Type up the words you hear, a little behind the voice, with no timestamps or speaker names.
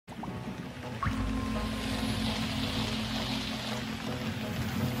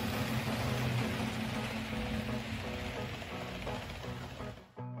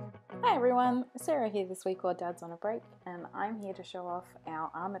everyone, Sarah here this week while Dad's on a break, and I'm here to show off our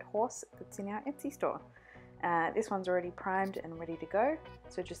Armoured Horse that's in our Etsy store. This one's already primed and ready to go,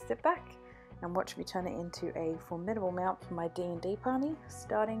 so just sit back and watch me turn it into a formidable mount for my D&D party,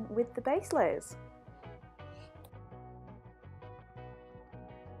 starting with the base layers.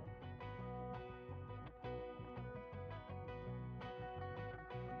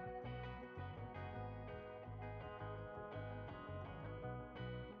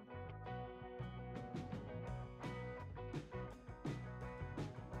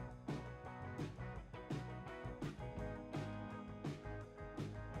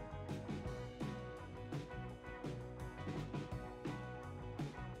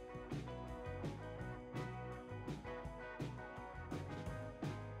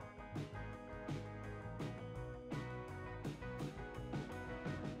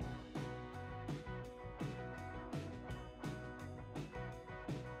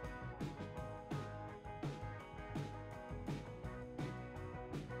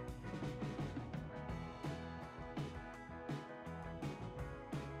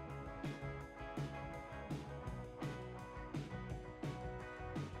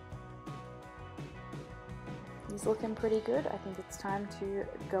 He's looking pretty good. I think it's time to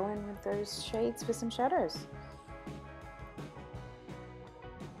go in with those shades for some shadows.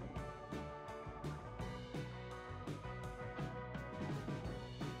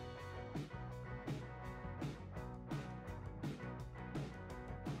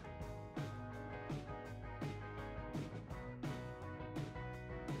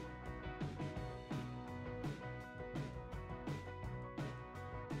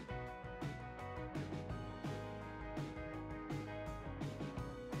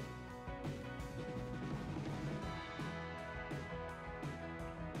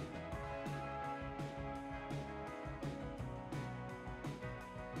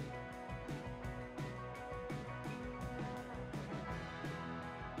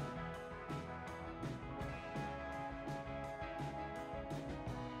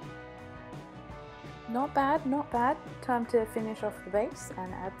 Not bad, not bad. Time to finish off the base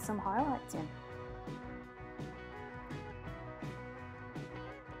and add some highlights in.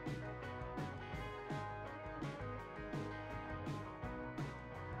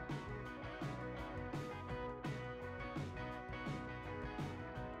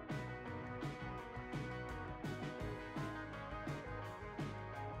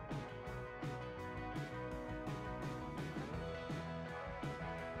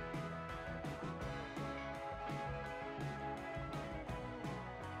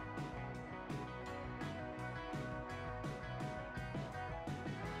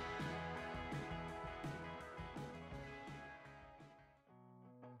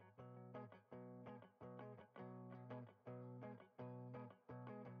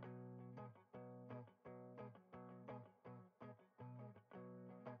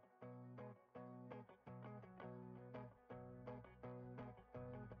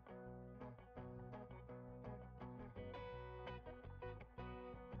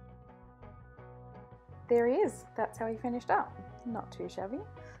 There he is. That's how he finished up. Not too shabby.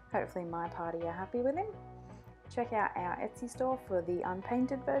 Hopefully my party are happy with him. Check out our Etsy store for the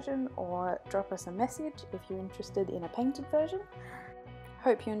unpainted version, or drop us a message if you're interested in a painted version.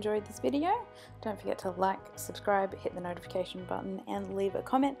 Hope you enjoyed this video. Don't forget to like, subscribe, hit the notification button, and leave a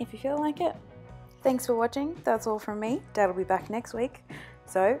comment if you feel like it. Thanks for watching. That's all from me. Dad will be back next week.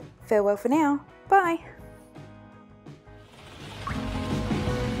 So farewell for now. Bye.